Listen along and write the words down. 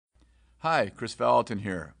Hi, Chris Valentin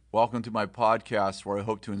here. Welcome to my podcast where I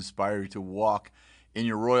hope to inspire you to walk in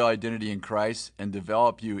your royal identity in Christ and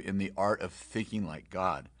develop you in the art of thinking like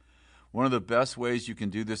God. One of the best ways you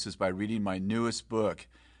can do this is by reading my newest book,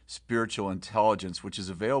 Spiritual Intelligence, which is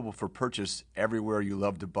available for purchase everywhere you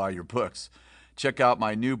love to buy your books. Check out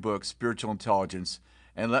my new book, Spiritual Intelligence,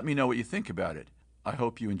 and let me know what you think about it. I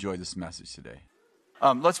hope you enjoy this message today.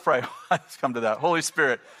 Let's pray. Let's come to that. Holy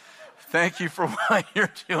Spirit, thank you for what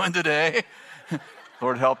you're doing today.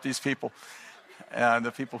 Lord, help these people and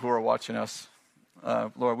the people who are watching us.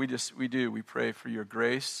 Lord, we pray for your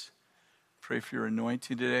grace. Pray for your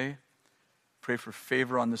anointing today. Pray for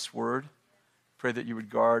favor on this word. Pray that you would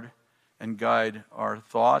guard and guide our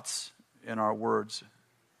thoughts and our words,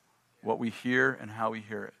 what we hear and how we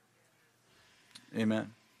hear it.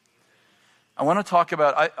 Amen. I want to talk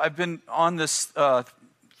about, I've been on this,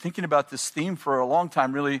 thinking about this theme for a long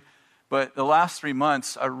time, really. But the last 3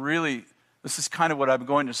 months, this is kind of what I'm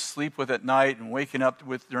going to sleep with at night and waking up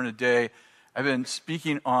with during the day. I've been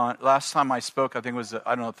speaking on, last time I spoke, I think it was,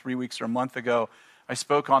 3 weeks or a month ago, I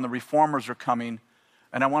spoke on the reformers are coming.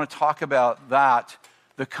 And I want to talk about that,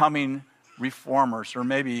 the coming reformers, or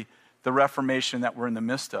maybe the Reformation that we're in the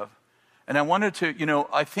midst of. And I wanted to,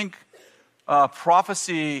 I think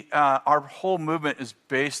prophecy, our whole movement is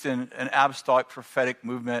based in an apostolic prophetic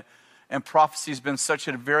movement. And prophecy has been such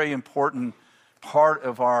a very important part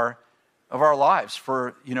of our lives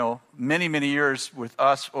for, many, many years with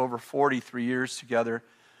us, over 43 years together.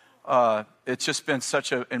 It's just been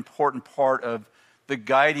such an important part of the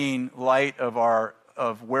guiding light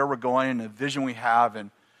of where we're going and the vision we have.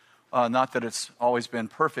 And not that it's always been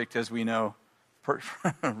perfect, as we know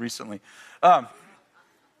recently.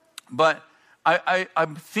 But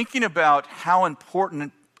I'm thinking about how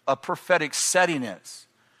important a prophetic setting is.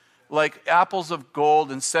 Like apples of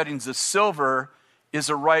gold and settings of silver is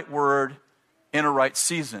a right word in a right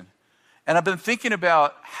season. And I've been thinking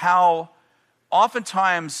about how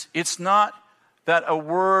oftentimes it's not that a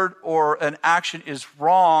word or an action is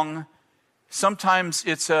wrong. Sometimes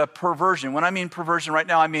it's a perversion. When I mean perversion right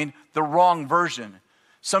now, I mean the wrong version.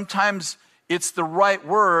 Sometimes it's the right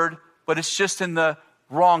word, but it's just in the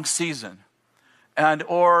wrong season.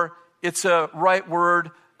 Or it's a right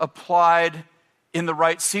word applied in the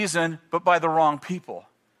right season, but by the wrong people.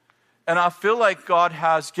 And I feel like God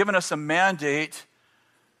has given us a mandate,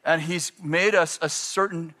 and he's made us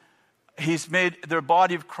the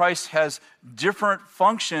body of Christ has different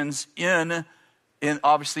functions in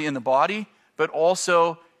obviously in the body, but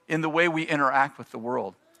also in the way we interact with the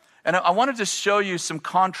world. And I wanted to show you some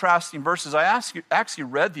contrasting verses. I actually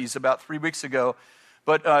read these about 3 weeks ago,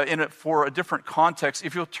 but for a different context.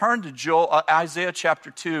 If you'll turn to Isaiah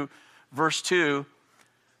chapter 2, verse 2,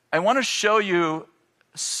 I want to show you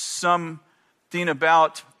something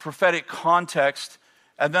about prophetic context,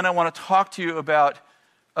 and then I want to talk to you about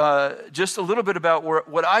just a little bit about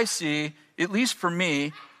what I see, at least for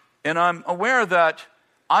me, and I'm aware that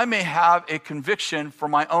I may have a conviction for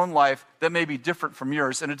my own life that may be different from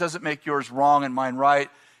yours, and it doesn't make yours wrong and mine right.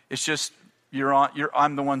 It's just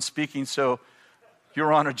I'm the one speaking, so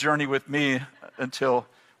you're on a journey with me until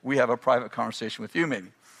we have a private conversation with you, maybe.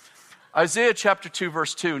 Isaiah chapter 2,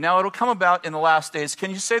 verse 2. Now it'll come about in the last days.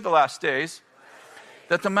 Can you say the last days?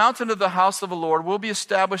 That the mountain of the house of the Lord will be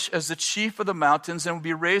established as the chief of the mountains and will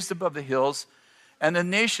be raised above the hills, and the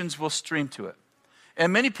nations will stream to it.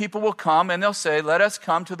 And many people will come, and they'll say, let us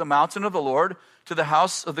come to the mountain of the Lord, to the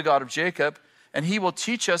house of the God of Jacob, and he will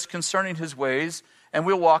teach us concerning his ways, and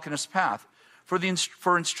we'll walk in his path.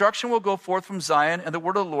 For instruction will go forth from Zion, and the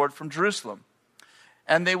word of the Lord from Jerusalem.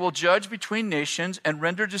 And they will judge between nations and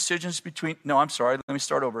render decisions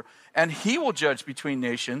And he will judge between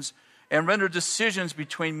nations and render decisions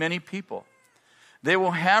between many people. They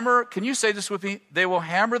will hammer, can you say this with me? They will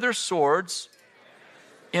hammer their swords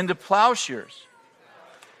into plowshares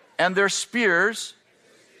and their spears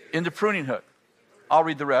into pruning hook. I'll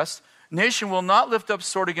read the rest. Nation will not lift up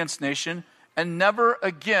sword against nation, and never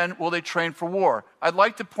again will they train for war. I'd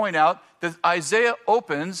like to point out that Isaiah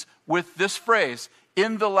opens with this phrase,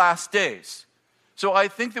 in the last days. So I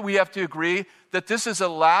think that we have to agree that this is a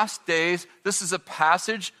last days, this is a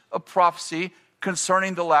passage of prophecy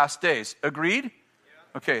concerning the last days. Agreed? Yeah.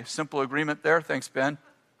 Okay, simple agreement there. Thanks, Ben.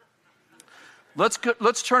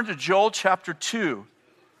 Let's turn to Joel chapter 2.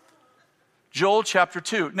 Joel chapter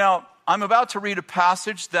 2. Now, I'm about to read a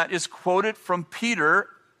passage that is quoted from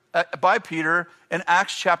by Peter in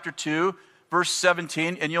Acts chapter 2, verse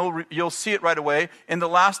 17, and you'll see it right away. In the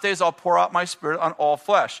last days, I'll pour out my spirit on all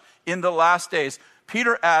flesh. In the last days.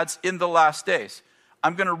 Peter adds, in the last days.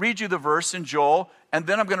 I'm going to read you the verse in Joel, and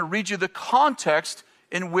then I'm going to read you the context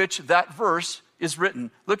in which that verse is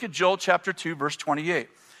written. Look at Joel chapter 2, verse 28.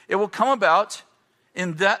 It will come about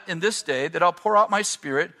in this day that I'll pour out my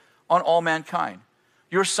Spirit on all mankind.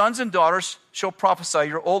 Your sons and daughters shall prophesy.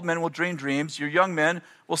 Your old men will dream dreams. Your young men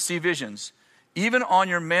will see visions. Even on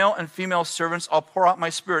your male and female servants, I'll pour out my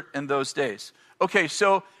Spirit in those days. Okay,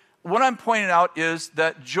 so what I'm pointing out is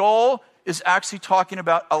that Joel is actually talking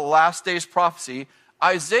about a last days prophecy.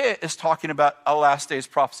 Isaiah is talking about a last days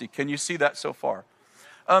prophecy. Can you see that so far?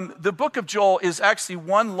 The book of Joel is actually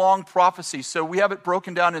one long prophecy. So we have it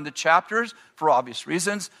broken down into chapters for obvious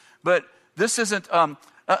reasons. But this isn't,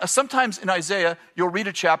 sometimes in Isaiah, you'll read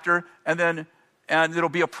a chapter and it'll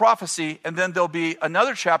be a prophecy. And then there'll be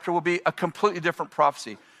another chapter will be a completely different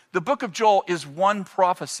prophecy. The book of Joel is one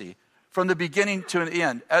prophecy from the beginning to the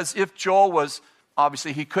end. As if Joel was,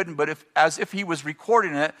 obviously he couldn't, but as if he was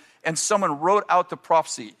recording it and someone wrote out the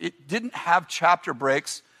prophecy. It didn't have chapter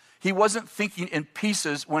breaks. He wasn't thinking in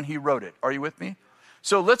pieces when he wrote it. Are you with me?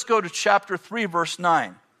 So let's go to chapter 3, verse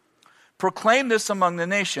 9. Proclaim this among the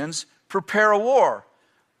nations. Prepare a war.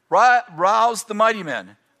 Rouse the mighty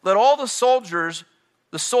men. Let all the soldiers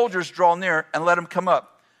draw near and let them come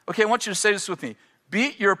up. Okay, I want you to say this with me.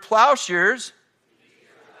 Beat your plowshares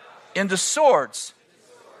into swords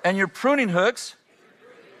and your pruning hooks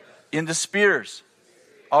into spears.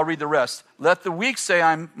 I'll read the rest. Let the weak say,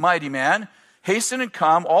 I'm mighty man. Hasten and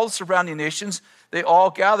come, all the surrounding nations, they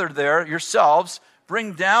all gathered there, yourselves.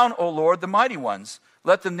 Bring down, O Lord, the mighty ones.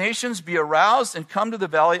 Let the nations be aroused and come to the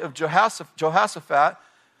valley of Jehoshaphat.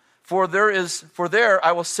 For there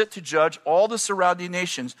I will sit to judge all the surrounding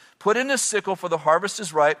nations. Put in a sickle, for the harvest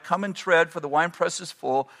is ripe. Come and tread, for the winepress is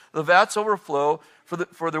full. The vats overflow,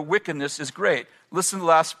 for the wickedness is great. Listen to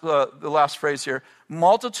the last phrase here.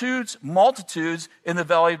 Multitudes in the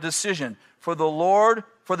valley of decision. For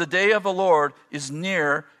the day of the Lord is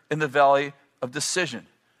near in the valley of decision.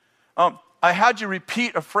 I had you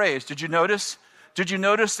repeat a phrase. Did you notice? Did you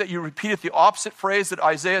notice that you repeated the opposite phrase that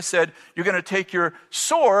Isaiah said? You're going to take your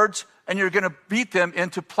swords and you're going to beat them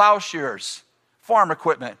into plowshares, farm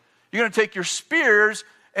equipment. You're going to take your spears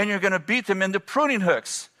and you're going to beat them into pruning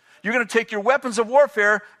hooks. You're going to take your weapons of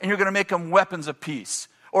warfare and you're going to make them weapons of peace,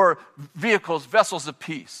 or vessels of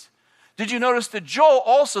peace. Did you notice that Joel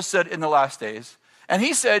also said in the last days, and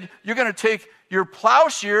he said, you're going to take your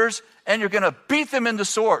plowshares and you're going to beat them into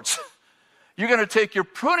swords. You're going to take your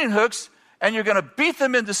pruning hooks and you're going to beat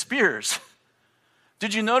them into spears.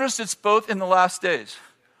 Did you notice it's both in the last days?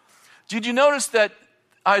 Did you notice that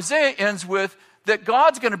Isaiah ends with that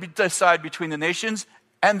God's going to decide between the nations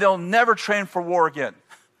and they'll never train for war again?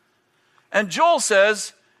 And Joel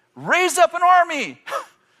says, raise up an army.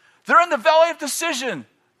 They're in the valley of decision.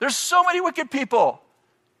 There's so many wicked people.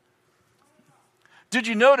 Did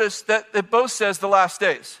you notice that it both says the last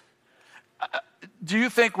days? Do you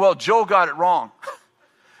think, well, Joel got it wrong?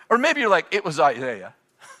 Or maybe you're like, it was Isaiah.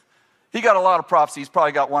 He got a lot of prophecies. He's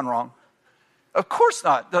probably got one wrong. Of course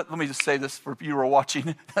not. Let me just say this for you who are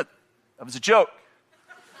watching. That was a joke.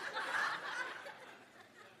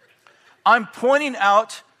 I'm pointing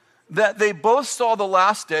out that they both saw the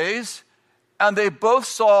last days and they both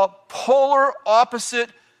saw polar opposite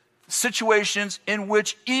situations in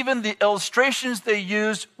which even the illustrations they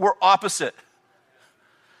used were opposite.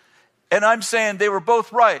 And I'm saying they were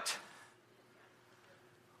both right.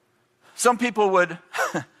 Some people would,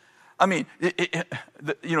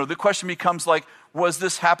 the question becomes like, was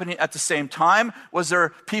this happening at the same time? Was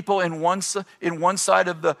there people in one side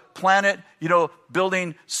of the planet,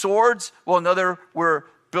 building swords, while another were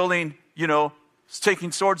building,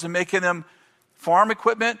 taking swords and making them farm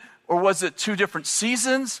equipment? Or was it two different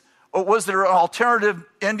seasons? Or was there an alternative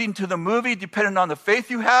ending to the movie depending on the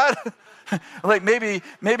faith you had? Like maybe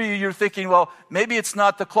you're thinking, well, maybe it's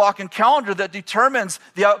not the clock and calendar that determines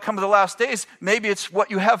the outcome of the last days. Maybe it's what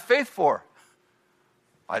you have faith for.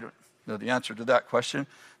 I don't know the answer to that question.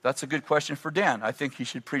 That's a good question for Dan. I think he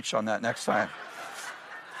should preach on that next time.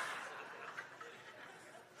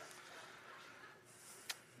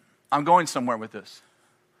 I'm going somewhere with this.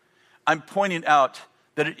 I'm pointing out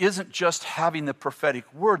that it isn't just having the prophetic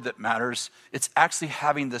word that matters. It's actually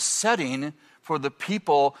having the setting for the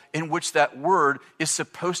people in which that word is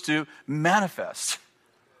supposed to manifest.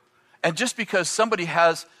 And just because somebody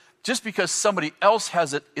else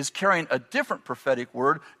is carrying a different prophetic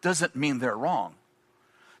word doesn't mean they're wrong.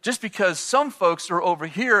 Just because some folks are over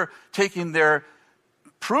here taking their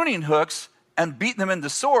pruning hooks and beating them into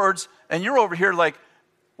swords, and you're over here like,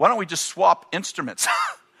 why don't we just swap instruments?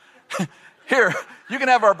 Here, you can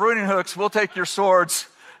have our pruning hooks, we'll take your swords.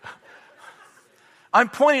 I'm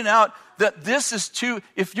pointing out that this is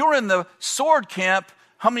if you're in the sword camp,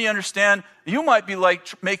 how many understand, You might be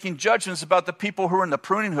like making judgments about the people who are in the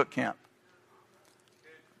pruning hook camp.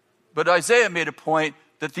 But Isaiah made a point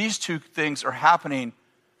that these two things are happening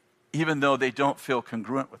even though they don't feel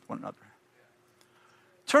congruent with one another.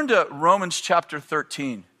 Turn to Romans chapter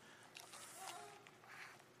 13.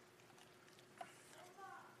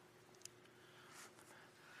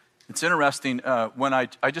 It's interesting, when I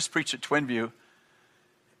just preached at Twin View,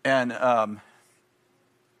 and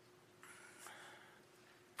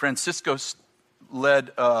Francisco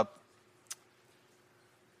led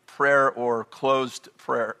prayer or closed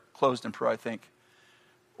in prayer, I think.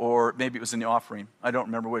 Or maybe it was in the offering. I don't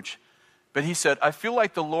remember which. But he said, I feel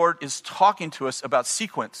like the Lord is talking to us about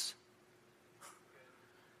sequence.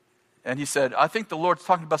 And he said, I think the Lord's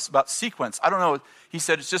talking to us about sequence. I don't know. He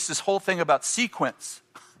said, it's just this whole thing about sequence.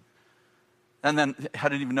 And then I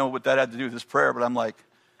didn't even know what that had to do with this prayer, but I'm like,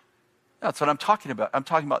 that's what I'm talking about. I'm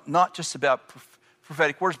talking about not just about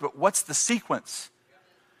prophetic words, but what's the sequence?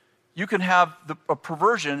 You can have a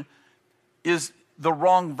perversion is the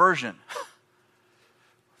wrong version.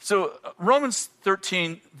 So Romans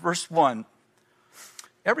 13, verse 1,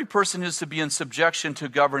 every person is to be in subjection to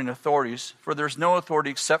governing authorities, for there's no authority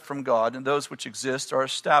except from God, and those which exist are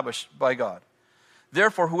established by God.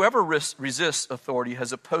 Therefore, whoever resists authority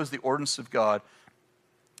has opposed the ordinance of God,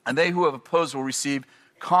 and they who have opposed will receive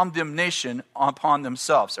condemnation upon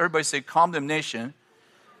themselves. Everybody say condemnation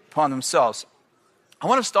upon themselves. I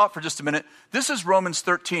want to stop for just a minute. This is Romans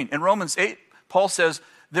 13. In Romans 8, Paul says,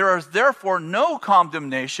 there is therefore no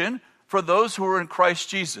condemnation for those who are in Christ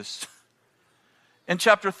Jesus. In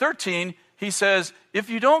chapter 13, he says, if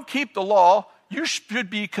you don't keep the law, you should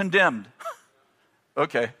be condemned.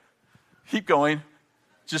 Okay, keep going.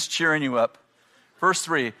 Just cheering you up. Verse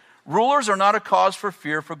 3, rulers are not a cause for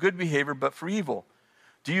fear for good behavior, but for evil.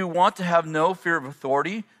 Do you want to have no fear of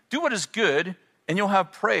authority? Do what is good, and you'll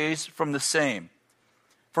have praise from the same.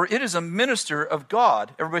 For it is a minister of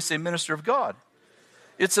God. Everybody say minister of God.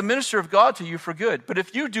 It's a minister of God to you for good. But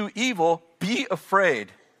if you do evil, be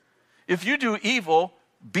afraid. If you do evil,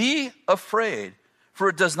 be afraid. For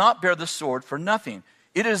it does not bear the sword for nothing.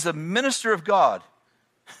 It is a minister of God,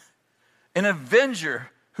 an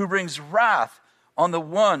avenger who brings wrath on the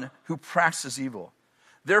one who practices evil.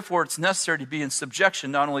 Therefore, it's necessary to be in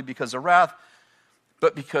subjection, not only because of wrath,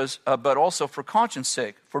 but also for conscience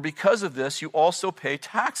sake. For because of this, you also pay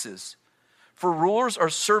taxes. For rulers are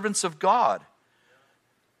servants of God,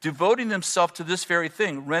 devoting themselves to this very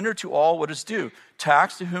thing. Render to all what is due.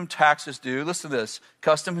 Tax to whom tax is due. Listen to this.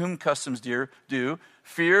 Custom to whom customs due.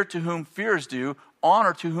 Fear to whom fear is due.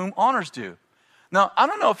 Honor to whom honor is due. Now, I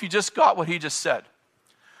don't know if you just got what he just said.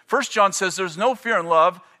 1 John says there's no fear in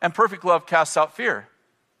love, and perfect love casts out fear.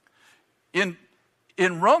 In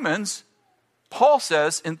Romans, Paul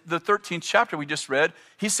says in the 13th chapter we just read,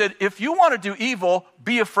 he said, if you want to do evil,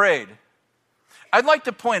 be afraid. I'd like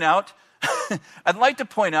to point out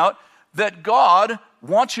that God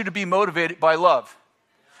wants you to be motivated by love.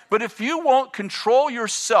 But if you won't control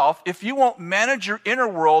yourself, if you won't manage your inner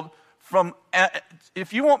world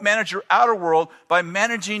if you won't manage your outer world by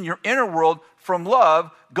managing your inner world from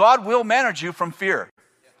love, God will manage you from fear.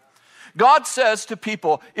 God says to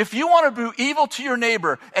people, if you want to do evil to your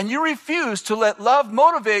neighbor and you refuse to let love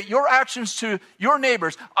motivate your actions to your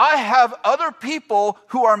neighbors, I have other people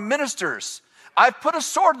who are ministers. I've put a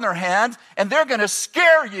sword in their hand and they're going to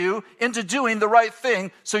scare you into doing the right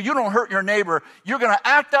thing so you don't hurt your neighbor. You're going to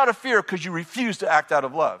act out of fear because you refuse to act out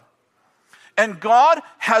of love. And God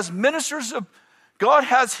has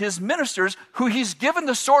his ministers who he's given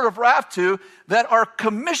the sword of wrath to that are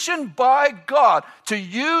commissioned by God to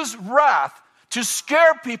use wrath to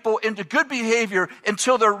scare people into good behavior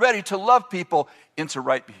until they're ready to love people into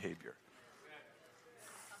right behavior.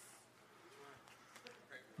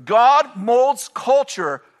 God molds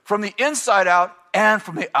culture from the inside out and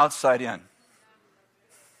from the outside in.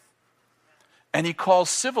 And he calls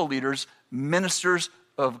civil leaders ministers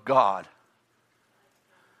of God.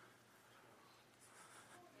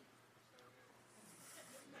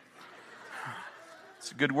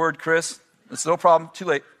 It's a good word, Chris. It's no problem. Too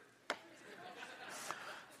late.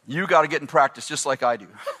 You got to get in practice just like I do.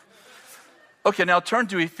 Okay, now turn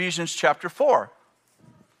to Ephesians chapter 4.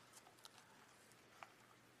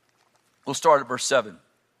 We'll start at verse 7.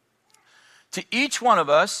 To each one of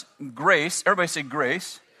us, grace, everybody say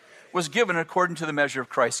grace, was given according to the measure of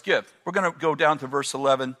Christ's gift. We're going to go down to verse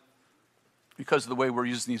 11 because of the way we're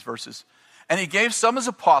using these verses. And he gave some as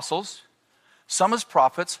apostles, some as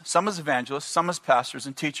prophets, some as evangelists, some as pastors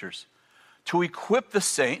and teachers, to equip the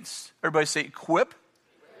saints, everybody say equip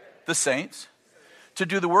the saints, to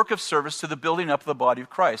do the work of service to the building up of the body of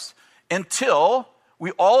Christ, until we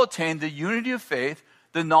all attain the unity of faith,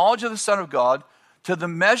 the knowledge of the Son of God, to the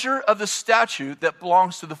measure of the stature that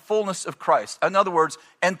belongs to the fullness of Christ. In other words,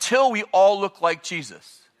 until we all look like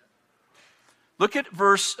Jesus. Look at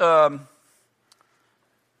verse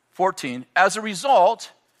 14. As a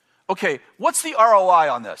result, okay, what's the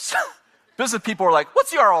ROI on this? Business people are like, what's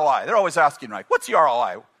the ROI? They're always asking, right? What's the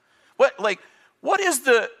ROI? What is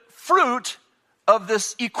the fruit of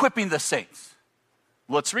this equipping the saints?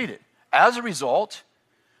 Let's read it. As a result,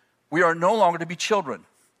 we are no longer to be children,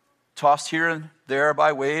 tossed here and there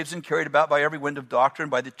by waves and carried about by every wind of doctrine,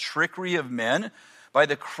 by the trickery of men, by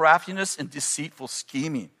the craftiness and deceitful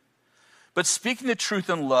scheming. But speaking the truth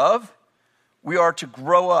in love, we are to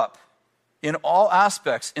grow up in all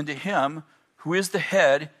aspects into him who is the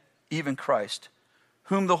head, even Christ,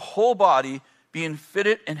 whom the whole body, being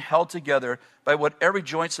fitted and held together by what every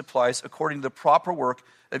joint supplies according to the proper work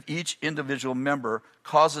of each individual member,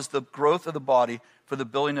 causes the growth of the body for the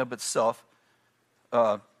building of itself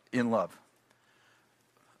in love.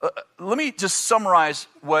 Let me just summarize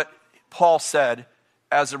what Paul said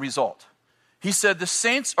as a result. He said the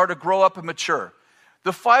saints are to grow up and mature.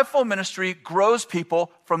 The fivefold ministry grows people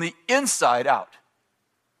from the inside out.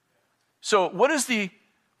 So what is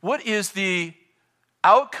the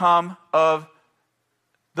outcome of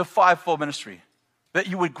the fivefold ministry? That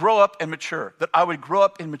you would grow up and mature, that I would grow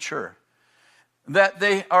up and mature. That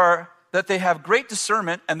they have great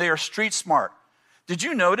discernment and they are street smart. Did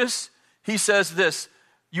you notice? He says this,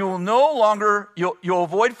 you'll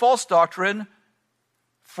avoid false doctrine,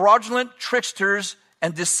 fraudulent tricksters,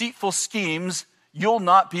 and deceitful schemes you'll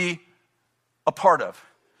not be a part of.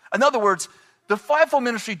 In other words, the fivefold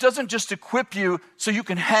ministry doesn't just equip you so you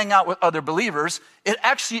can hang out with other believers. It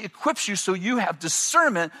actually equips you so you have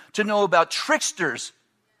discernment to know about tricksters,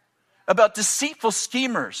 about deceitful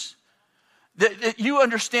schemers, that you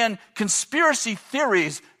understand conspiracy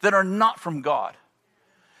theories that are not from God.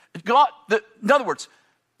 In other words,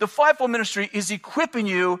 the fivefold ministry is equipping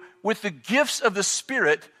you with the gifts of the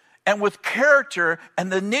Spirit and with character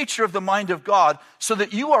and the nature of the mind of God so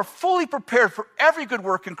that you are fully prepared for every good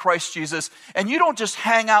work in Christ Jesus, and you don't just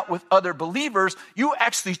hang out with other believers, you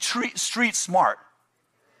actually treat street smart.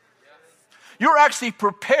 You're actually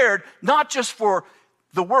prepared not just for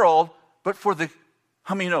the world, but for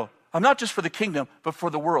not just for the kingdom, but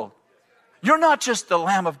for the world. You're not just the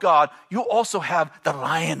Lamb of God, you also have the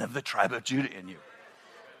Lion of the tribe of Judah in you.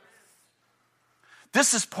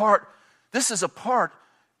 This is a part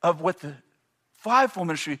of what the fivefold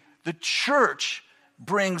ministry, the church,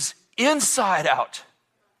 brings inside out.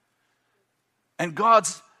 And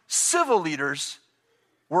God's civil leaders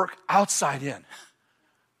work outside in.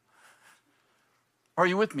 Are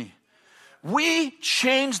you with me? We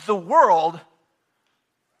change the world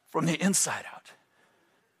from the inside out.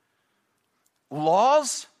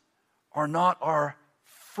 Laws are not our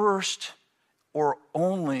first or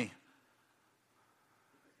only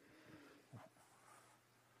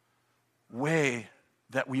way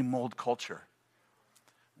that we mold culture.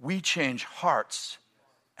 We change hearts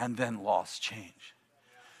and then laws change.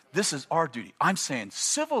 This is our duty. I'm saying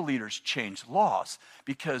civil leaders change laws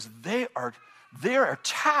because they are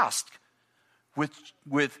tasked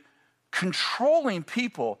with controlling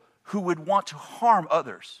people who would want to harm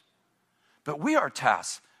others. But we are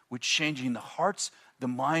tasked with changing the hearts, the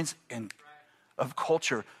minds, and of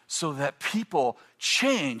culture so that people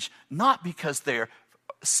change, not because they're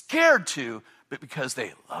scared to, but because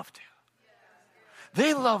they love to.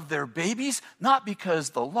 They love their babies, not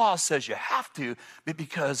because the law says you have to, but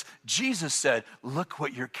because Jesus said, look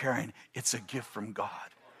what you're carrying. It's a gift from God.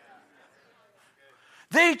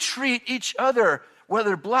 They treat each other,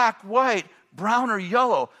 whether black, white, brown, or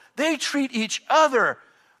yellow, they treat each other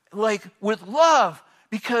like with love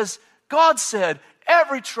because God said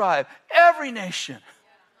every tribe, every nation.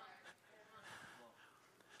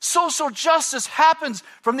 Social justice happens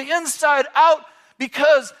from the inside out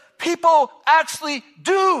because people actually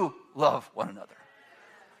do love one another.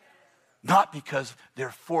 Not because they're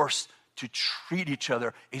forced to treat each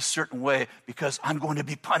other a certain way because I'm going to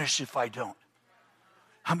be punished if I don't.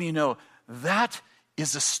 How many of you know that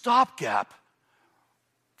is a stopgap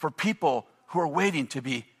for people who are waiting to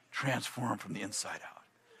be transformed from the inside out?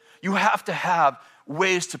 You have to have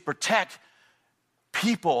ways to protect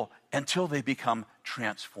people until they become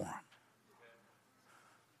transformed.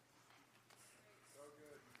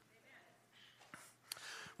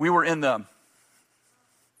 We were in the...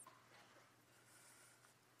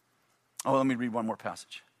 let me read one more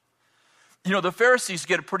passage. You know, the Pharisees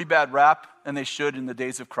get a pretty bad rap, and they should in the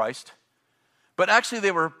days of Christ. But actually,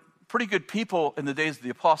 they were pretty good people in the days of the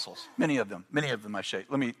apostles. Many of them, I say.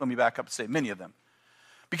 Let me back up and say many of them.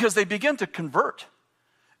 because they begin to convert.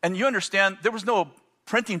 And you understand, there was no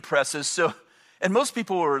printing presses, and most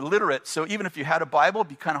people were illiterate, so even if you had a Bible, it'd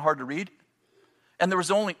be kind of hard to read. And there was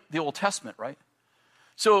only the Old Testament, right?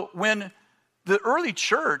 So when the early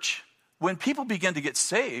church, when people began to get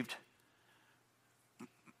saved,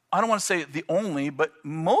 I don't want to say the only, but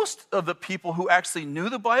most of the people who actually knew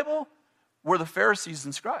the Bible were the Pharisees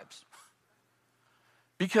and scribes.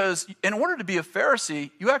 Because in order to be a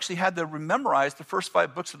Pharisee, you actually had to memorize the first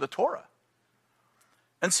 5 books of the Torah.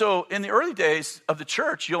 And so in the early days of the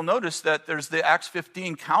church, you'll notice that there's the Acts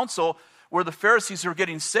 15 council where the Pharisees are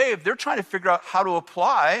getting saved. They're trying to figure out how to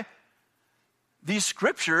apply these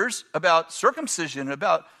scriptures about circumcision,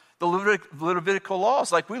 about the Levitical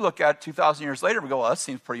laws. Like we look at 2,000 years later, we go, well, that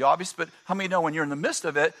seems pretty obvious, but how many know when you're in the midst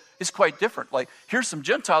of it, it's quite different. Like, here's some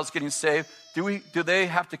Gentiles getting saved. Do they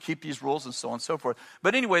have to keep these rules and so on and so forth?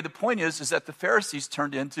 But anyway, the point is that the Pharisees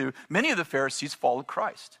many of the Pharisees followed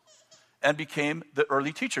Christ and became the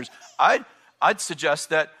early teachers. I'd suggest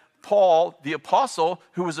that Paul, the apostle,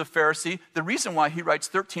 who was a Pharisee, the reason why he writes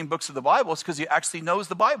 13 books of the Bible is because he actually knows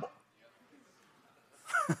the Bible.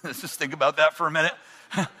 Let's just think about that for a minute.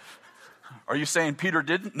 Are you saying Peter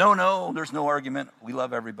didn't? No, there's no argument. We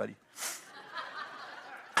love everybody.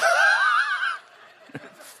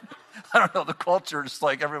 I don't know, the culture is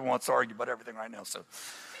like everyone wants to argue about everything right now.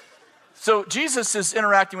 So Jesus is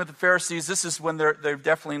interacting with the Pharisees. This is when they're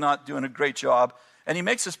definitely not doing a great job. And he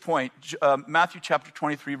makes this point, Matthew chapter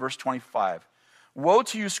 23, verse 25. Woe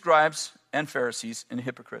to you, scribes and Pharisees and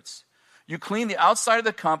hypocrites. You clean the outside of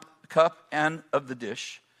the cup and of the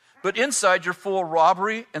dish, but inside you're full of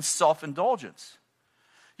robbery and self-indulgence.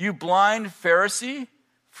 You blind Pharisee,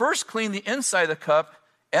 first clean the inside of the cup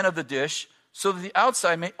and of the dish, so that the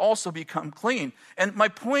outside may also become clean. And my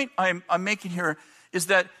point I'm making here is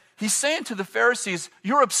that he's saying to the Pharisees,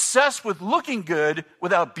 you're obsessed with looking good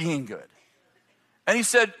without being good. And he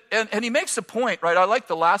said, and he makes a point, right? I like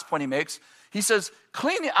the last point he makes. He says,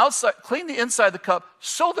 clean the inside of the cup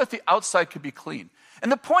so that the outside could be clean.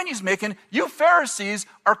 And the point he's making, you Pharisees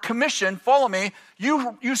are commissioned, follow me,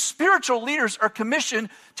 you spiritual leaders are commissioned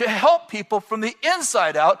to help people from the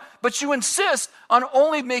inside out, but you insist on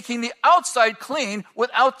only making the outside clean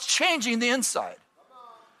without changing the inside.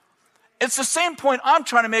 It's the same point I'm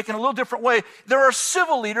trying to make in a little different way. There are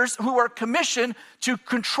civil leaders who are commissioned to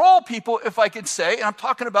control people, if I could say, and I'm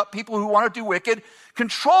talking about people who want to do wicked,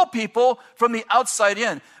 control people from the outside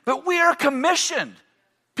in. But we are commissioned,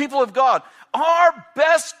 people of God. Our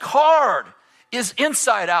best card is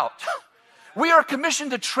inside out. We are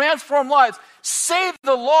commissioned to transform lives, save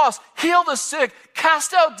the lost, heal the sick,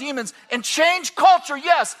 cast out demons, and change culture,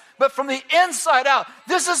 yes, but from the inside out.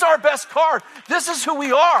 This is our best card. This is who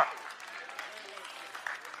we are.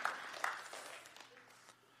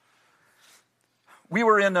 We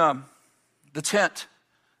were in the tent,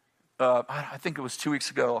 I think it was 2 weeks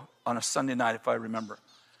ago on a Sunday night, if I remember.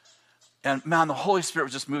 And man, the Holy Spirit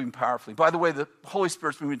was just moving powerfully. By the way, the Holy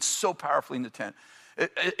Spirit's moving so powerfully in the tent.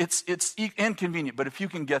 It's inconvenient, but if you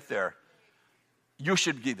can get there, you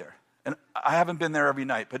should be there. And I haven't been there every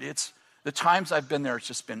night, but the times I've been there, it's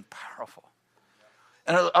just been powerful.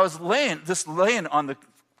 And I was laying on the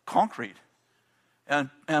concrete, and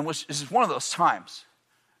this is one of those times.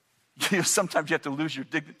 Sometimes you have to lose your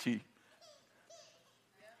dignity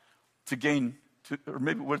to gain, or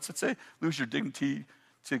maybe what does it say? Lose your dignity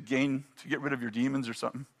to get rid of your demons or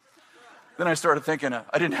something. Then I started thinking,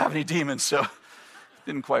 I didn't have any demons, so it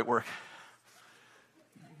didn't quite work.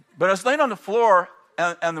 But I was laying on the floor,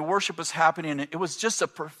 and the worship was happening, and it was just a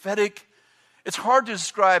prophetic, it's hard to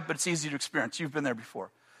describe, but it's easy to experience. You've been there before.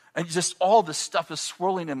 And just all this stuff is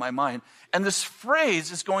swirling in my mind. And this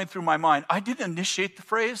phrase is going through my mind. I didn't initiate the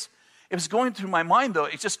phrase. It was going through my mind, though.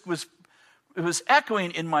 It was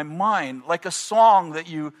echoing in my mind like a song that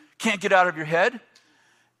you can't get out of your head.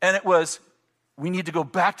 And it was, we need to go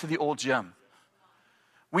back to the old gem.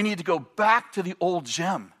 We need to go back to the old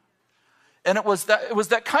gem. And it was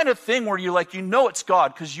that kind of thing where you it's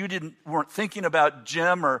God because you weren't thinking about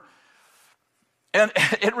gem and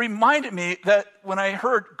it reminded me that when I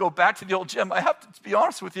heard go back to the old gem, I have to be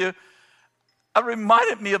honest with you, it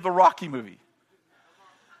reminded me of the Rocky movie.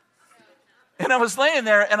 And I was laying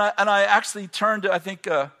there, and I actually turned to, I think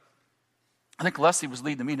Leslie was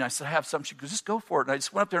leading the meeting. I said, I have something. She goes, just go for it. And I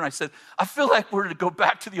just went up there and I said, I feel like we're to go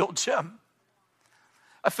back to the old gem.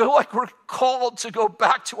 I feel like we're called to go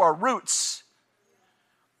back to our roots.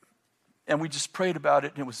 And we just prayed about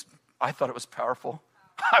it, and I thought it was powerful.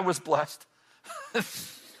 I was blessed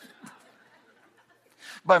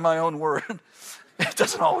by my own word. It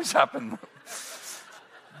doesn't always happen.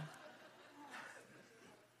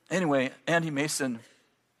 Anyway, Andy Mason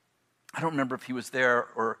I don't remember if he was there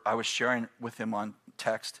or I was sharing with him on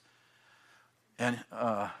text. And,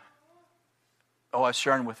 I was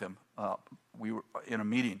sharing with him. We were in a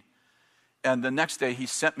meeting. And the next day he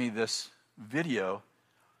sent me this video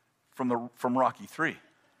from Rocky 3.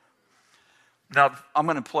 Now, I'm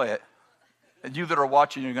going to play it. And you that are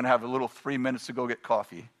watching, you're going to have a little 3 minutes to go get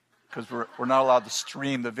coffee, because we're not allowed to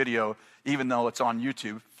stream the video, even though it's on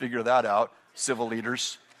YouTube. Figure that out, civil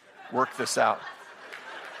leaders. Work this out.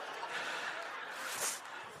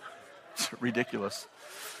 It's ridiculous.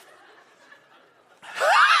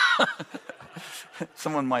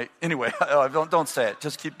 Someone might. Anyway, don't say it.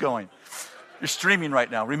 Just keep going. You're streaming right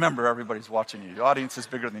now. Remember, everybody's watching you. The audience is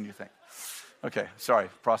bigger than you think. Okay, sorry,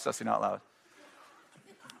 processing out loud.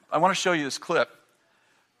 I want to show you this clip.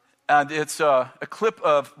 And it's a clip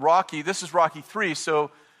of Rocky. This is Rocky 3.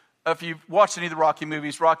 So if you've watched any of the Rocky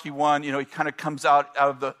movies, Rocky 1, he kind of comes out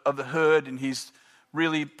of the hood, and he's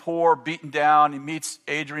really poor, beaten down. He meets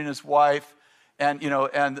Adrian, his wife, and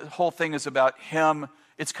and the whole thing is about him.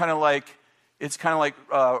 It's kind of like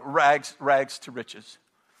rags to riches.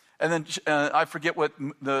 And then I forget what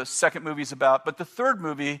the second movie is about, but the third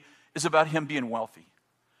movie is about him being wealthy.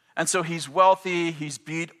 And so he's wealthy, he's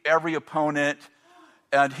beat every opponent,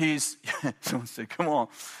 and he's, someone said, come on,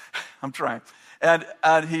 I'm trying. And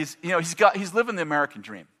he's living the American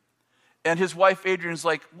dream. And his wife, Adrian's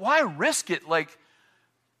like, why risk it? Like,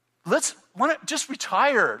 why not just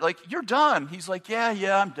retire? Like, you're done. He's like,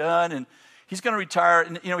 yeah, I'm done. And he's going to retire.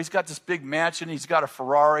 And, he's got this big mansion. He's got a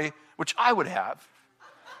Ferrari, which I would have.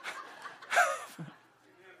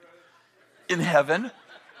 In heaven.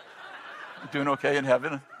 I'm doing okay in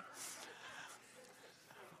heaven.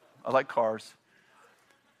 I like cars.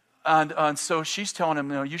 And so she's telling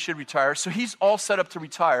him, you should retire. So he's all set up to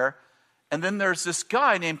retire. And then there's this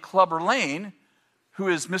guy named Clubber Lang, who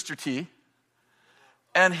is Mr. T.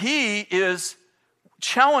 And he is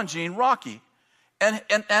challenging Rocky. And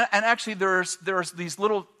actually there's these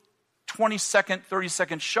little 20-second,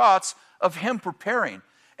 30-second shots of him preparing.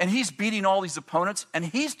 And he's beating all these opponents, and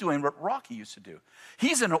he's doing what Rocky used to do.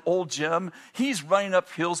 He's in an old gym. He's running up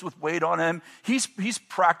hills with weight on him. He's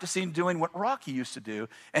practicing doing what Rocky used to do,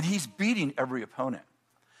 and he's beating every opponent.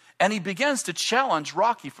 And he begins to challenge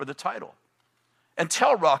Rocky for the title and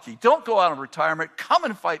tell Rocky, don't go out of retirement. Come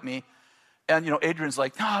and fight me. And, Adrian's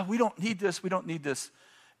like, no, we don't need this. We don't need this.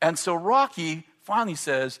 And so Rocky finally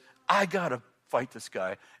says, I got to fight this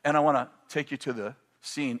guy, and I want to take you to the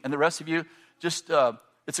scene. And the rest of you, just...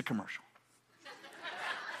 it's a commercial.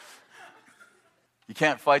 You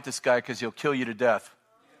can't fight this guy because he'll kill you to death.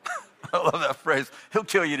 I love that phrase. He'll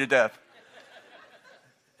kill you to death.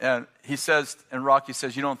 And he says, and Rocky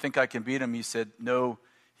says, you don't think I can beat him? He said, no.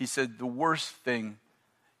 He said, the worst thing,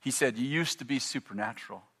 he said, you used to be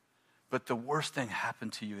supernatural, but the worst thing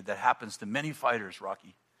happened to you that happens to many fighters,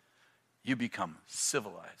 Rocky. You become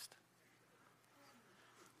civilized.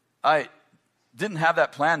 I didn't have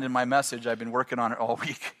that planned in my message. I've been working on it all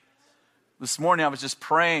week. This morning I was just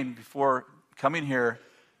praying before coming here,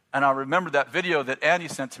 and I remembered that video that Andy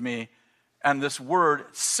sent to me, and this word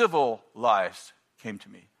civilized came to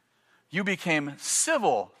me. You became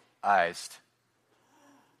civilized.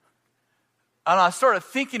 And I started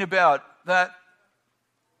thinking about that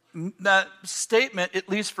statement, at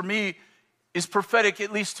least for me, is prophetic,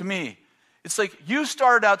 at least to me. It's like you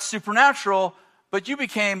started out supernatural, but you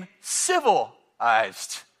became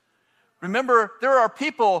civilized. Remember, there are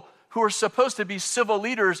people who are supposed to be civil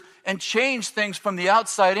leaders and change things from the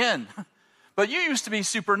outside in. But you used to be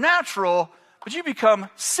supernatural, but you become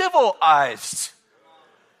civilized.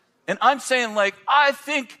 And I'm saying, I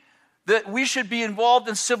think that we should be involved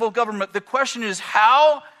in civil government. The question is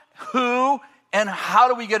how, who, and how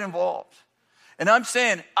do we get involved? And I'm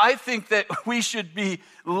saying, I think that we should be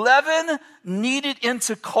leaven kneaded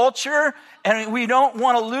into culture, and we don't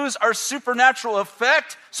want to lose our supernatural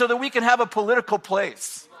effect so that we can have a political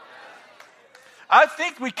place. I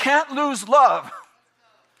think we can't lose love.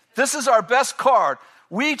 This is our best card.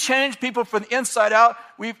 We change people from the inside out.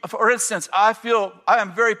 For instance, I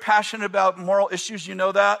am very passionate about moral issues. You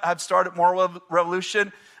know that. I've started Moral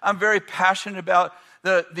Revolution. I'm very passionate about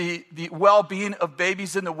the well-being of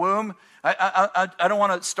babies in the womb. I don't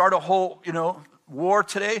want to start a whole war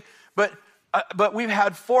today, but we've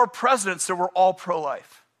had 4 presidents that were all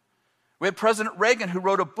pro-life. We had President Reagan, who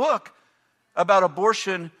wrote a book about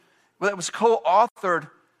abortion that was co-authored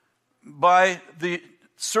by the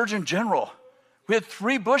Surgeon General. We had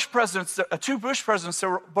 2 Bush presidents that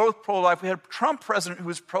were both pro-life. We had a Trump president who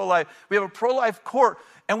was pro-life. We have a pro-life court,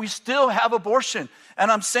 and we still have abortion.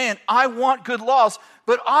 And I'm saying, I want good laws,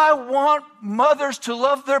 but I want mothers to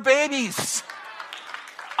love their babies.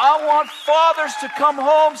 I want fathers to come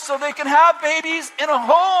home so they can have babies in a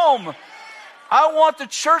home. I want the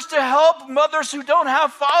church to help mothers who don't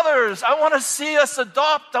have fathers. I want to see us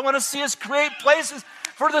adopt. I want to see us create places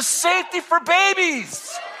for the safety for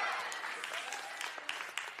babies.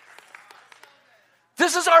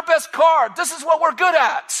 This is our best card. This is what we're good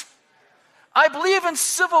at. I believe in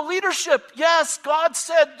civil leadership. Yes, God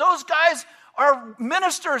said those guys are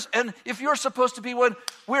ministers, and if you're supposed to be one,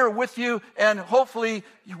 we're with you, and hopefully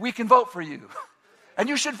we can vote for you. And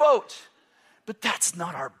you should vote. But that's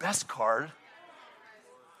not our best card.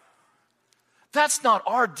 That's not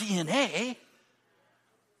our DNA.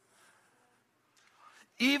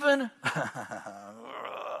 Even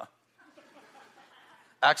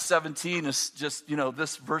Acts 17 is just,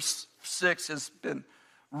 this verse 6 has been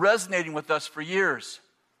resonating with us for years.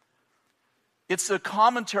 It's a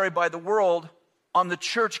commentary by the world on the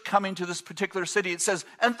church coming to this particular city. It says,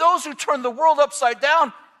 and those who turn the world upside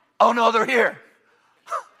down, oh no, they're here.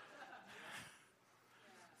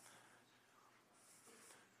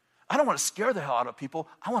 I don't want to scare the hell out of people.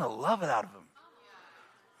 I want to love it out of them.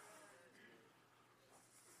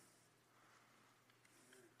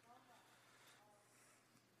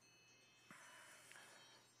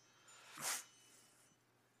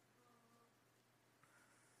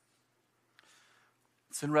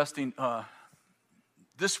 It's interesting.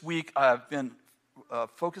 This week I've been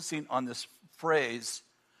focusing on this phrase,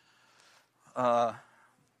 and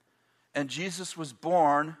Jesus was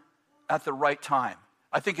born at the right time.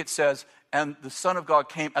 I think it says, and the Son of God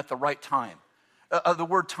came at the right time. The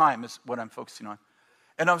word time is what I'm focusing on.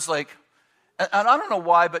 And I was like, and I don't know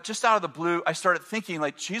why, but just out of the blue, I started thinking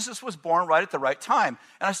like Jesus was born right at the right time.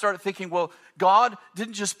 And I started thinking, well, God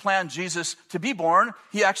didn't just plan Jesus to be born.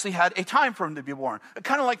 He actually had a time for him to be born.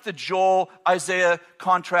 Kind of like the Joel, Isaiah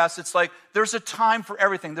contrast. It's like there's a time for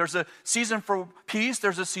everything. There's a season for peace.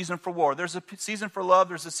 There's a season for war. There's a season for love.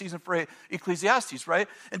 There's a season for Ecclesiastes, right?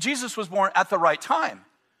 And Jesus was born at the right time.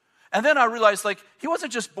 And then I realized like he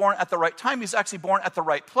wasn't just born at the right time. He's actually born at the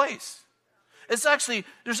right place. There's actually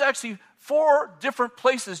 4 different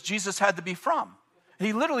places Jesus had to be from.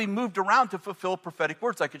 He literally moved around to fulfill prophetic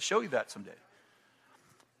words. I could show you that someday.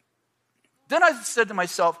 Then I said to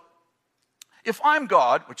myself, if I'm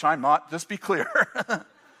God, which I'm not, just be clear,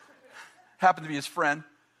 happen to be his friend,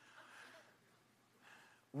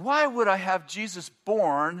 why would I have Jesus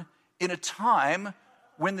born in a time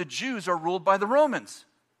when the Jews are ruled by the Romans?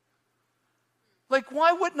 Like,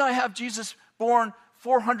 why wouldn't I have Jesus born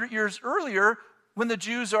 400 years earlier when the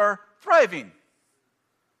Jews are thriving?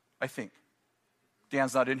 I think.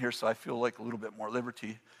 Dan's not in here, so I feel like a little bit more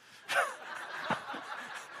liberty.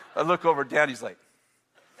 I look over at Dan, he's like,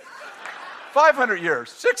 500 years,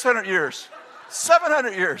 600 years,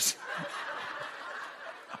 700 years.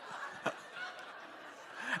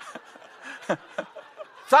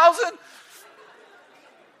 1,000?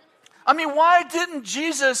 I mean, why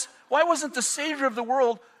wasn't the Savior of the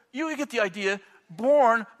world, you get the idea,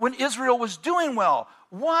 born when Israel was doing well?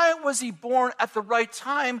 Why was he born at the right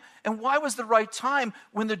time? And why was the right time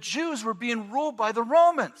when the Jews were being ruled by the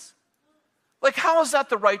Romans? Like, how is that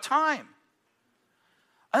the right time?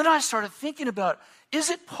 And then I started thinking about, is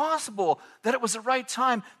it possible that it was the right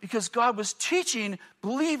time because God was teaching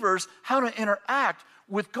believers how to interact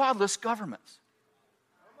with godless governments?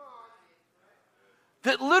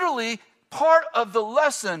 That literally part of the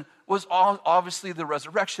lesson was obviously the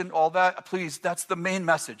resurrection, all that. Please, that's the main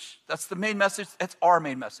message. That's the main message. That's our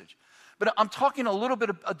main message. But I'm talking a little bit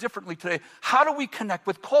differently today. How do we connect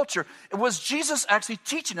with culture? Was Jesus actually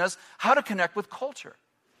teaching us how to connect with culture?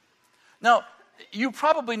 Now, you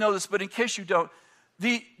probably know this, but in case you don't,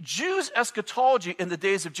 the Jews' eschatology in the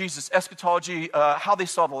days of Jesus, eschatology, how they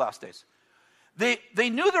saw the last days. They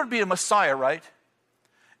knew there would be a Messiah, right?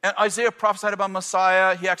 And Isaiah prophesied about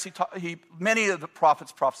Messiah. Many of the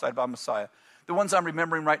prophets prophesied about Messiah. The ones I'm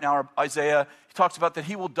remembering right now are Isaiah. He talks about that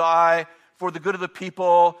he will die for the good of the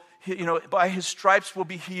people. By his stripes will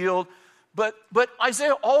be healed. But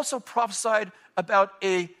Isaiah also prophesied about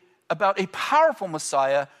a powerful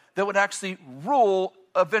Messiah that would actually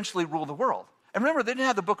eventually rule the world. And remember, they didn't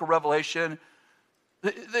have the book of Revelation.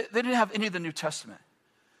 They didn't have any of the New Testament.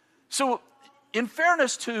 So in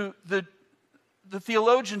fairness to the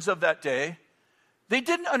theologians of that day, they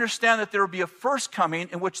didn't understand that there would be a first coming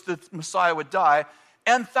in which the Messiah would die,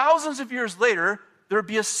 and thousands of years later, there would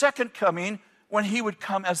be a second coming when he would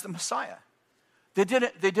come as the Messiah. They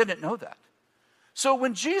didn't know that. So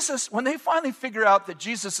when they finally figure out that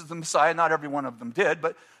Jesus is the Messiah, not every one of them did,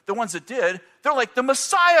 but the ones that did, they're like, the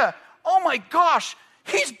Messiah, oh my gosh,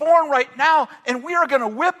 he's born right now, and we are going to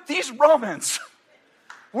whip these Romans.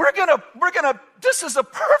 this is a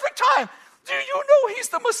perfect time. Do you know he's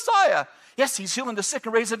the Messiah? Yes, he's healing the sick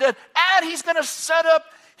and raising the dead. And he's going to set up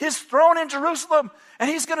his throne in Jerusalem. And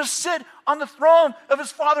he's going to sit on the throne of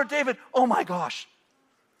his father David. Oh my gosh.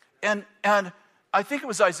 And I think it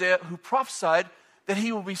was Isaiah who prophesied that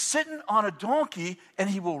he will be sitting on a donkey and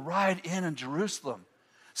he will ride in Jerusalem.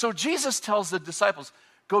 So Jesus tells the disciples,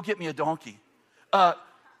 go get me a donkey.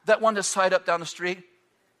 That one that's tied up down the street.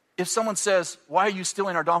 If someone says, why are you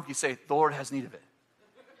stealing our donkey? Say, the Lord has need of it.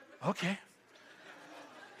 Okay.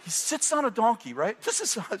 He sits on a donkey, right? This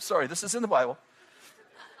is in the Bible.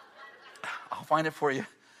 I'll find it for you,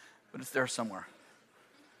 but it's there somewhere.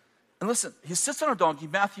 And listen, he sits on a donkey,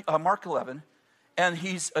 Mark 11, and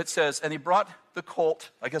it says, and he brought the colt,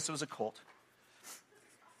 I guess it was a colt.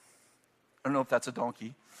 I don't know if that's a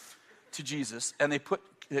donkey, to Jesus, and they put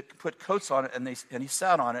coats on it, and he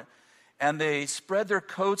sat on it, and they spread their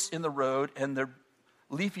coats in the road and their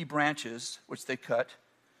leafy branches, which they cut.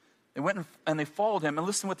 They went and they followed him, and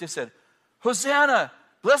listen to what they said. Hosanna,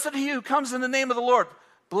 blessed are he who comes in the name of the Lord.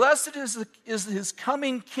 Blessed is his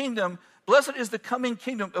coming kingdom. Blessed is the coming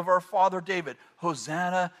kingdom of our father David.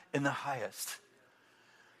 Hosanna in the highest.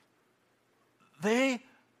 They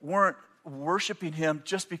weren't worshiping him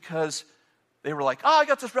just because they were like, I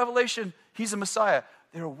got this revelation, he's a Messiah.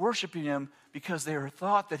 They were worshiping him because they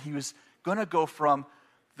thought that he was going to go from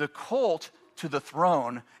the colt to the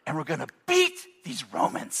throne, and we're going to beat these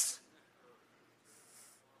Romans.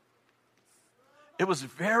 It was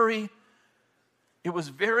very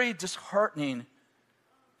disheartening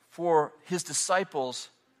for his disciples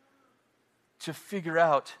to figure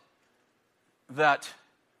out that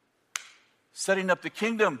setting up the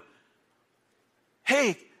kingdom,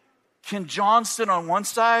 hey, can John sit on one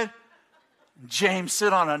side, James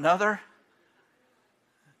sit on another?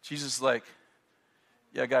 Jesus is like,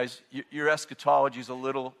 yeah, guys, your eschatology is a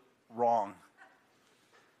little wrong.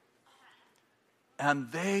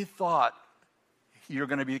 And they thought, you're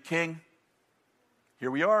going to be a king. Here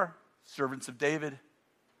we are, servants of David,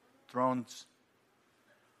 thrones.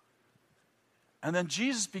 And then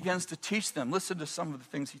Jesus begins to teach them. Listen to some of the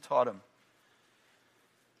things he taught them.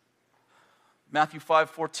 Matthew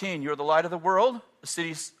 5:14, you're the light of the world. A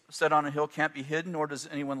city set on a hill can't be hidden, nor does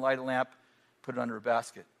anyone light a lamp, put it under a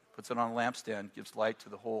basket. Puts it on a lampstand, gives light to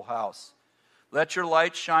the whole house. Let your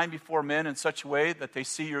light shine before men in such a way that they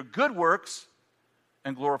see your good works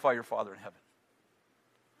and glorify your Father in heaven.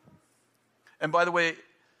 And by the way,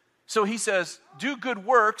 so he says, do good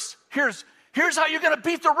works. Here's how you're going to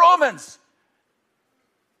beat the Romans.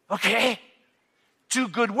 Okay? Do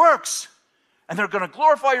good works. And they're going to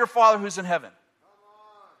glorify your Father who's in heaven.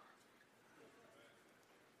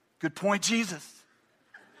 Good point, Jesus.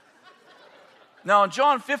 Now in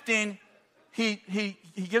John 15, he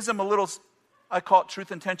gives them a little, I call it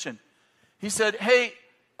truth and tension. He said, hey,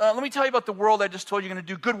 let me tell you about the world I just told you you're going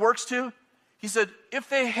to do good works to. He said, if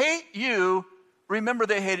they hate you, remember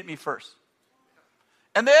they hated me first.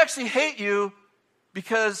 And they actually hate you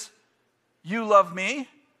because you love me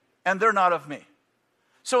and they're not of me.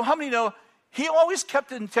 So how many know he always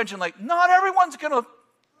kept it in tension, like not everyone's going to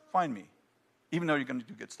find me, even though you're going to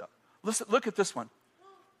do good stuff. Listen, look at this one.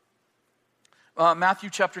 Matthew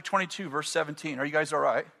chapter 22, verse 17. Are you guys all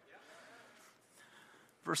right?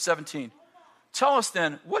 Verse 17. Tell us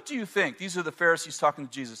then, what do you think? These are the Pharisees talking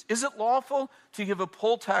to Jesus. Is it lawful to give a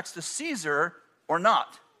poll tax to Caesar or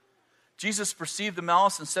not? Jesus perceived the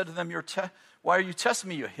malice and said to them, why are you testing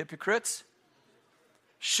me, you hypocrites?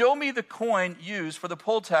 Show me the coin used for the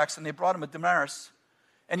poll tax. And they brought him a denarius.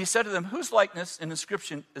 And he said to them, whose likeness and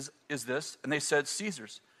inscription is this? And they said,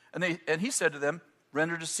 Caesar's. And he said to them,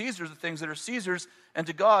 render to Caesar the things that are Caesar's, and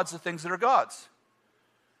to God's the things that are God's.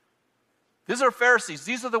 These are Pharisees.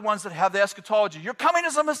 These are the ones that have the eschatology. You're coming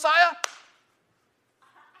as a Messiah?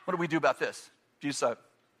 What do we do about this? Jesus said,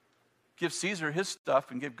 give Caesar his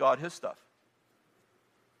stuff and give God his stuff.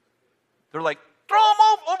 They're like, throw him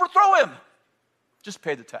over, overthrow him. Just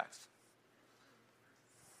pay the tax.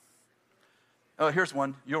 Oh, here's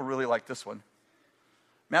one. You'll really like this one.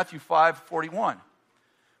 Matthew 5:41.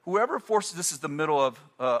 Whoever forces, this is the middle of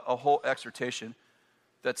a whole exhortation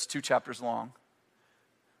that's 2 chapters long.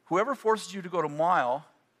 Whoever forces you to go a mile,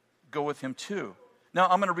 go with him too. Now,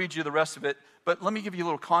 I'm going to read you the rest of it, but let me give you a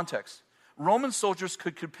little context. Roman soldiers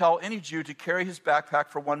could compel any Jew to carry his backpack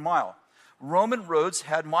for 1 mile. Roman roads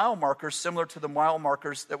had mile markers similar to the mile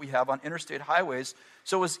markers that we have on interstate highways,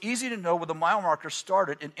 so it was easy to know where the mile marker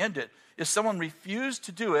started and ended. If someone refused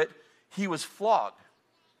to do it, he was flogged.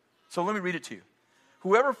 So let me read it to you.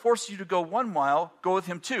 Whoever forces you to go 1 mile, go with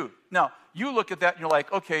him too. Now, you look at that and you're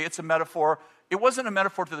like, okay, it's a metaphor. It wasn't a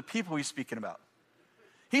metaphor to the people he's speaking about.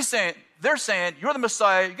 they're saying, you're the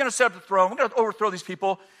Messiah, you're going to set up the throne, we're going to overthrow these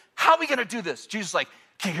people. How are we going to do this? Jesus is like,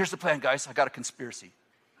 okay, here's the plan, guys. I got a conspiracy.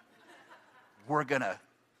 We're going to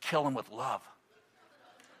kill him with love.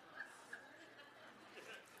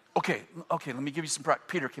 Okay, let me give you some practice.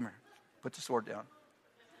 Peter, come here. Put the sword down.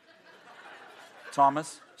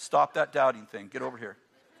 Thomas, stop that doubting thing. Get over here.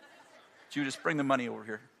 Judas, bring the money over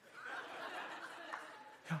here.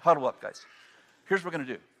 Huddle up, guys. Here's what we're going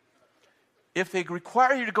to do. If they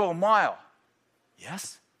require you to go a mile,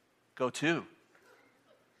 yes, go 2.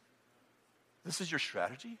 This is your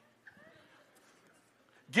strategy.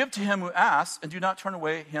 Give to him who asks, and do not turn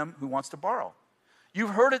away him who wants to borrow.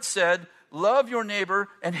 You've heard it said, love your neighbor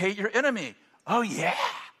and hate your enemy. Oh, yeah.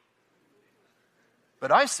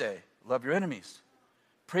 But I say, love your enemies.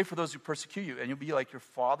 Pray for those who persecute you, and you'll be like your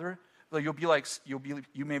Father.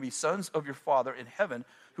 You may be sons of your Father in heaven,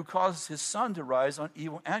 who causes his sun to rise on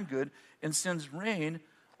evil and good, and sends rain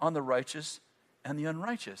on the righteous and the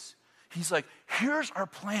unrighteous. He's like, here's our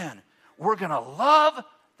plan. We're going to love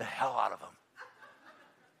the hell out of them.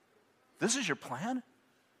 This is your plan?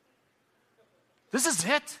 This is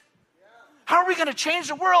it? How are we going to change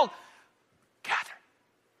the world? Gather.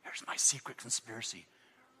 Here's my secret conspiracy.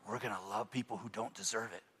 We're going to love people who don't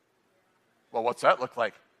deserve it. Well, what's that look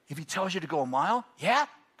like? If he tells you to go a mile, yeah,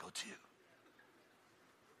 go 2.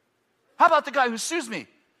 How about the guy who sues me?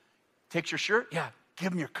 Takes your shirt? Yeah,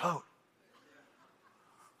 give him your coat.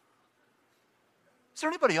 Is there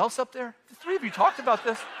anybody else up there? The 3 of you talked about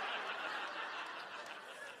this.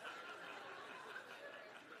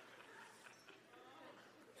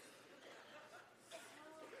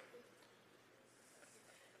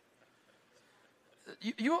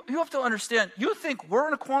 You have to understand, you think we're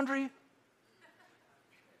in a quandary?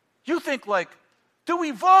 You think like, do we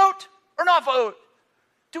vote or not vote?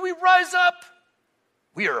 Do we rise up?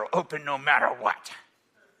 We are open no matter what.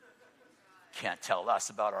 Can't tell us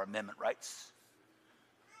about our amendment rights.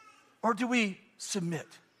 Or do we submit?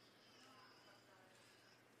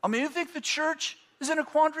 I mean, you think the church is in a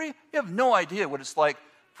quandary? You have no idea what it's like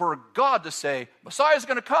for God to say, Messiah's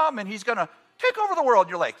going to come and he's going to take over the world.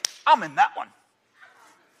 You're like, I'm in that one.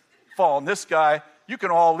 Fall on this guy. You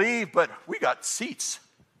can all leave, but we got seats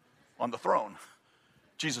on the throne.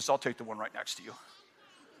 Jesus, I'll take the one right next to you.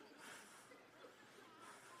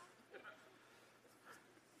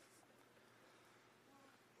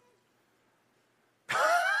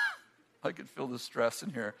 I can feel the stress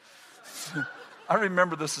in here. I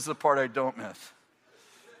remember this is the part I don't miss.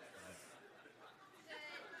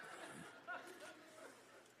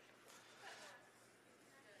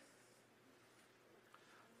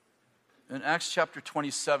 In Acts chapter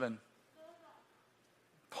 27,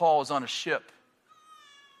 Paul is on a ship.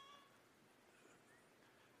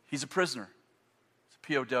 He's a prisoner.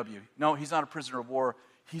 He's a POW. No, he's not a prisoner of war.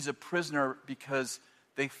 He's a prisoner because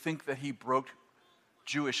they think that he broke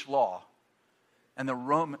Jewish law. And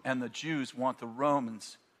the Jews want the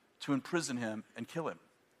Romans to imprison him and kill him.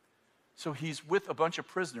 So he's with a bunch of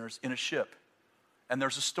prisoners in a ship. And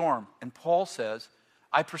there's a storm. And Paul says,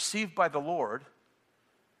 I perceive by the Lord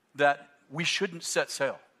that we shouldn't set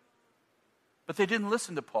sail. But they didn't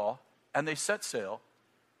listen to Paul, and they set sail,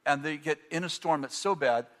 and they get in a storm that's so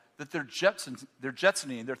bad that they're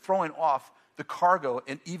jetsoning, they're throwing off the cargo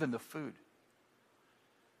and even the food.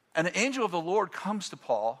 And an angel of the Lord comes to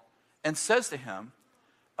Paul and says to him,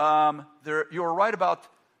 you're right about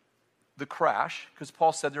the crash, because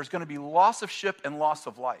Paul said there's going to be loss of ship and loss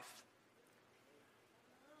of life.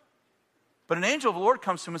 But an angel of the Lord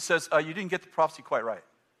comes to him and says, you didn't get the prophecy quite right.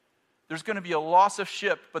 There's going to be a loss of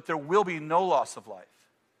ship, but there will be no loss of life.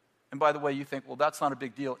 And by the way, you think, well, that's not a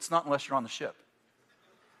big deal. It's not unless you're on the ship.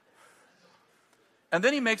 And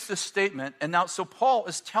then he makes this statement, and now, so Paul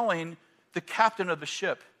is telling the captain of the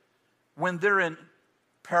ship when they're in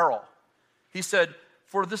peril. He said,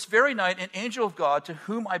 for this very night, an angel of God to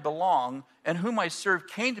whom I belong and whom I serve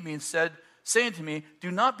came to me and said, saying to me,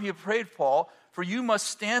 do not be afraid, Paul, for you must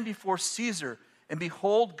stand before Caesar. And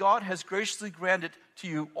behold, God has graciously granted to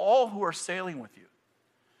you all who are sailing with you.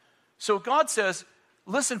 So God says,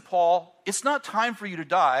 listen, Paul, it's not time for you to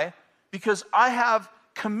die because I have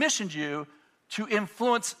commissioned you to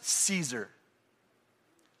influence Caesar.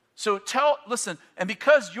 So listen, and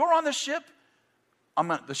because you're on the ship,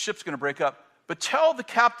 the ship's going to break up, but tell the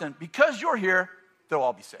captain, because you're here, they'll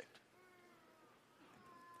all be saved.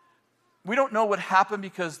 We don't know what happened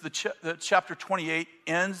because the chapter 28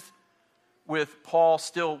 ends with Paul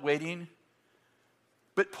still waiting.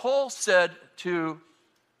 But Paul said to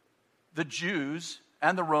the Jews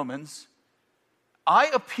and the Romans, I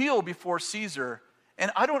appeal before Caesar.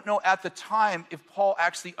 And I don't know at the time if Paul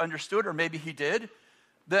actually understood, or maybe he did,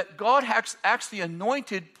 that God actually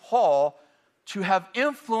anointed Paul to have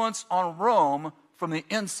influence on Rome from the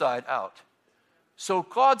inside out. So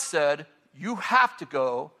God said, you have to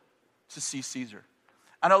go to see Caesar.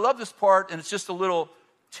 And I love this part, and it's just a little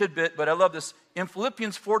tidbit, but I love this. In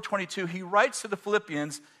Philippians 4:22, he writes to the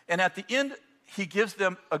Philippians, and at the end, he gives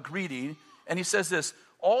them a greeting, and he says this,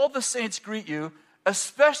 all the saints greet you,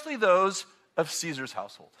 especially those of Caesar's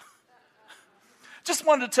household. Just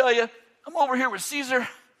wanted to tell you, I'm over here with Caesar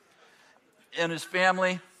and his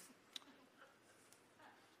family,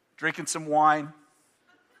 drinking some wine.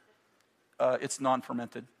 It's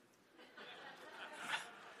non-fermented.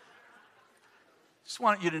 Just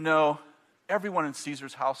want you to know, everyone in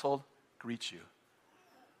Caesar's household greets you.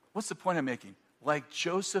 What's the point I'm making? Like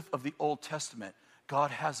Joseph of the Old Testament,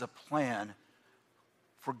 God has a plan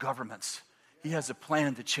for governments. He has a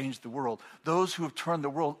plan to change the world. Those who have turned the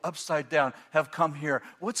world upside down have come here.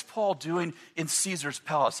 What's Paul doing in Caesar's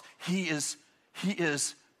palace? He is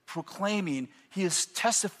proclaiming, he is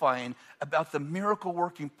testifying about the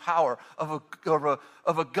miracle-working power of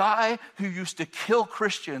a guy who used to kill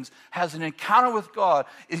Christians, has an encounter with God,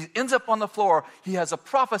 he ends up on the floor, he has a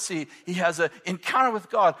prophecy, he has an encounter with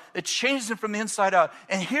God that changes him from the inside out.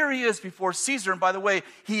 And here he is before Caesar, and by the way,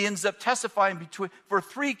 he ends up testifying for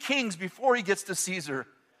 3 kings before he gets to Caesar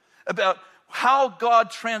about how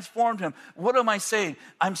God transformed him. What am I saying?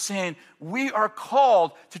 I'm saying we are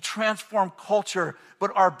called to transform culture,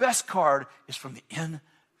 but our best card is from the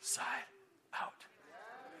inside out.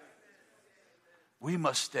 We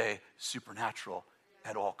must stay supernatural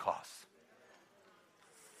at all costs.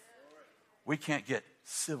 We can't get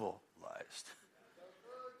civilized.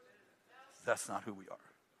 That's not who we are.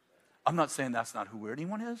 I'm not saying that's not who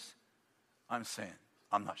anyone is. I'm saying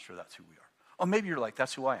I'm not sure that's who we are. Oh, maybe you're like,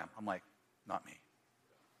 that's who I am. I'm like, not me.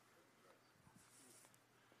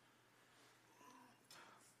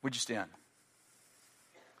 Would you stand?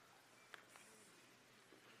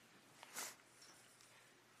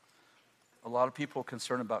 A lot of people are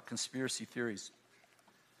concerned about conspiracy theories.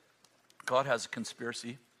 God has a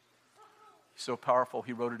conspiracy. He's so powerful,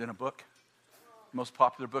 he wrote it in a book. The most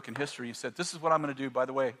popular book in history. He said, this is what I'm going to do, by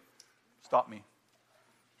the way. Stop me.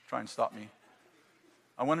 Try and stop me.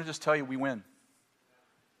 I want to just tell you we win.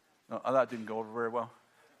 No, that didn't go over very well.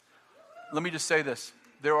 Let me just say this.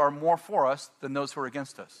 There are more for us than those who are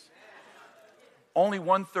against us. Only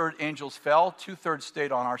 1/3 angels fell, 2/3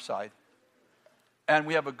 stayed on our side. And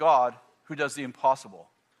we have a God who does the impossible.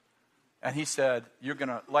 And he said,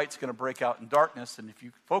 light's going to break out in darkness, and if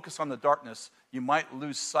you focus on the darkness, you might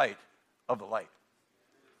lose sight of the light.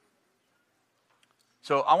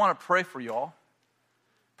 So I want to pray for you all.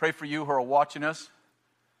 Pray for you who are watching us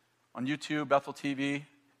on YouTube, Bethel TV,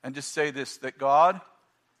 and just say this, that God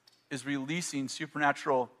is releasing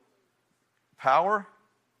supernatural power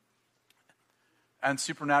and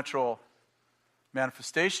supernatural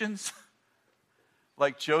manifestations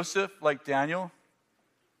like Joseph, like Daniel,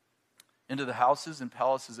 into the houses and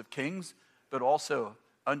palaces of kings, but also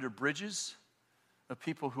under bridges of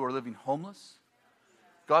people who are living homeless.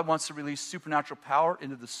 God wants to release supernatural power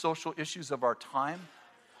into the social issues of our time.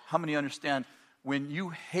 How many understand when you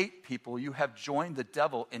hate people, you have joined the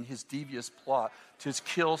devil in his devious plot to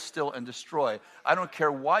kill, steal, and destroy? I don't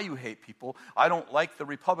care why you hate people. I don't like the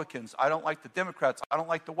Republicans. I don't like the Democrats. I don't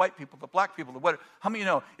like the white people, the black people, the whatever. How many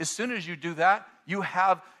know, as soon as you do that, you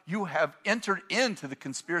have entered into the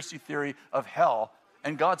conspiracy theory of hell,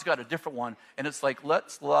 and God's got a different one, and it's like,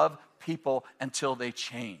 let's love people until they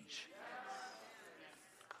change.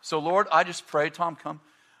 So Lord, I just pray, Tom, come.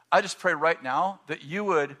 I just pray right now that you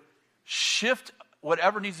would shift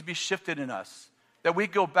whatever needs to be shifted in us, that we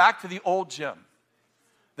go back to the old Jim,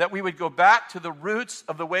 that we would go back to the roots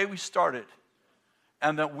of the way we started,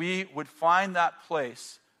 and that we would find that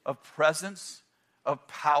place of presence, of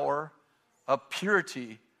power, of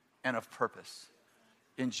purity, and of purpose.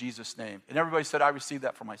 In Jesus' name. And everybody said, I received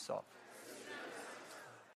that for myself.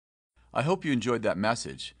 I hope you enjoyed that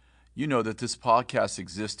message. You know that this podcast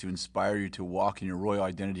exists to inspire you to walk in your royal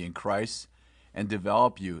identity in Christ and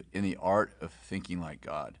develop you in the art of thinking like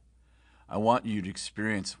God. I want you to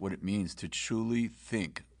experience what it means to truly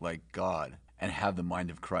think like God and have the mind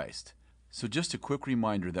of Christ. So just a quick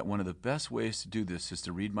reminder that one of the best ways to do this is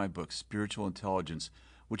to read my book, Spiritual Intelligence,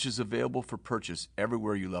 which is available for purchase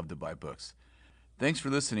everywhere you love to buy books. Thanks for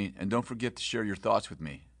listening, and don't forget to share your thoughts with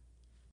me.